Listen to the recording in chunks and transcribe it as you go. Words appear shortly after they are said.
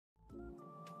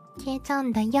消えちゃう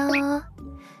んだよ。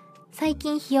最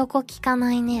近ひよこ聞か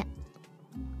ないね。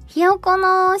ひよこ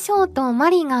のショートをマ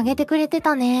リンが上げてくれて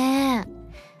たね。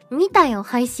見たよ、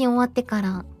配信終わってか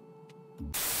ら。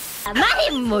マ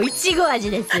リンもいちご味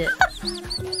です。本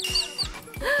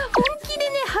気で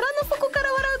ね、腹の底か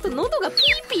ら笑うと喉がピ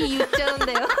ーピー言っちゃうん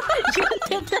だよ。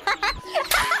言ってた。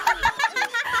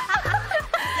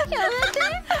やめて。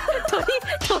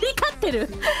鳥飼ってる。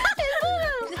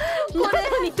こ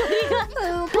れに鳥が、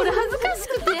これ恥ずかし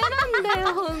くて嫌なんだ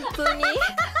よ、本当に。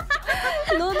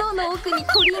喉の奥に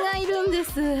鳥がいるんで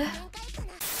す。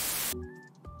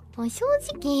正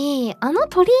直、あの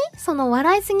鳥、その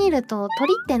笑いすぎると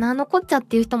鳥って何のこっちゃっ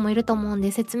ていう人もいると思うん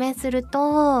で説明する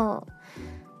と、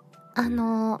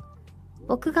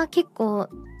僕が結構、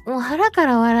もう腹か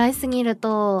ら笑いすぎる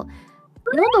と、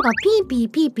喉がピーピー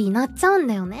ピーピーなっちゃうん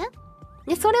だよね。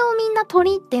で、それをみんな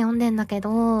鳥って呼んでんだけど、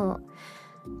も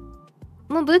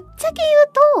うぶっちゃけ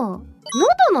言うと、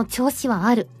喉の調子は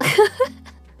ある。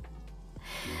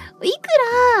いく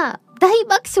ら大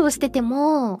爆笑してて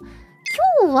も、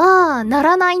今日はな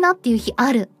らないなっていう日あ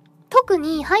る。特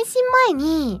に配信前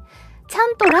に、ちゃ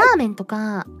んとラーメンと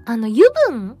か、油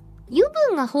分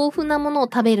が豊富なものを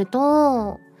食べる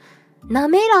と、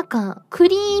滑らか、ク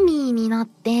リーミーになっ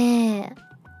て、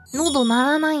喉鳴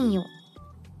らないんよ。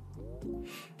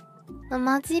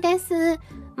マ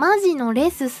ジのレ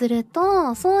スする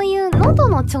と、そういう喉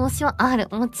の調子はある。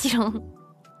もちろん。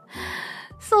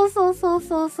そう。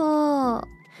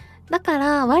だか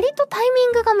ら、割とタイミ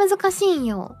ングが難しいん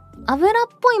よ。油っ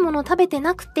ぽいもの食べて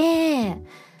なくて、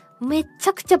めっち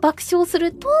ゃくちゃ爆笑す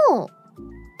ると、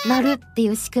なるってい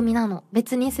う仕組みなの。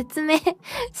別に説明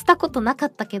したことなかっ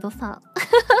たけどさ。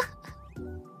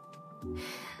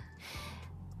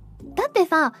だって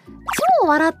さ、超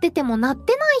笑ってても鳴っ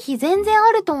てない日全然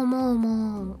あると思うも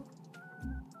ん。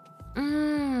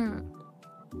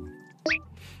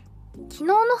昨日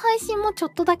の配信もちょ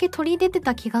っとだけ鳥出て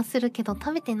た気がするけど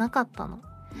食べてなかったの。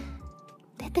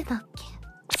出てたっけ？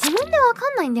自分でわか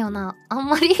んないんだよな。あん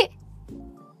まり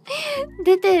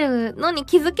出てるのに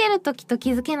気づけるときと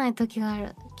気づけないときがあ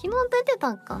る。昨日出て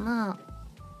たかな？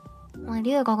まあ、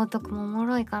龍が如くもおも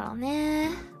ろいからね。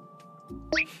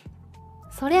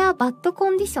それはバッド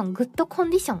コンディション、グッドコン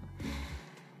ディション。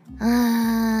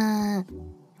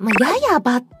まあ、やや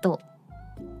バッド。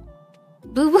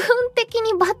部分的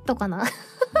にバッドかな。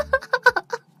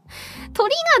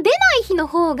鳥が出ない日の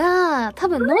方が多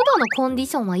分喉のコンディ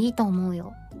ションはいいと思う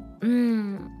よ。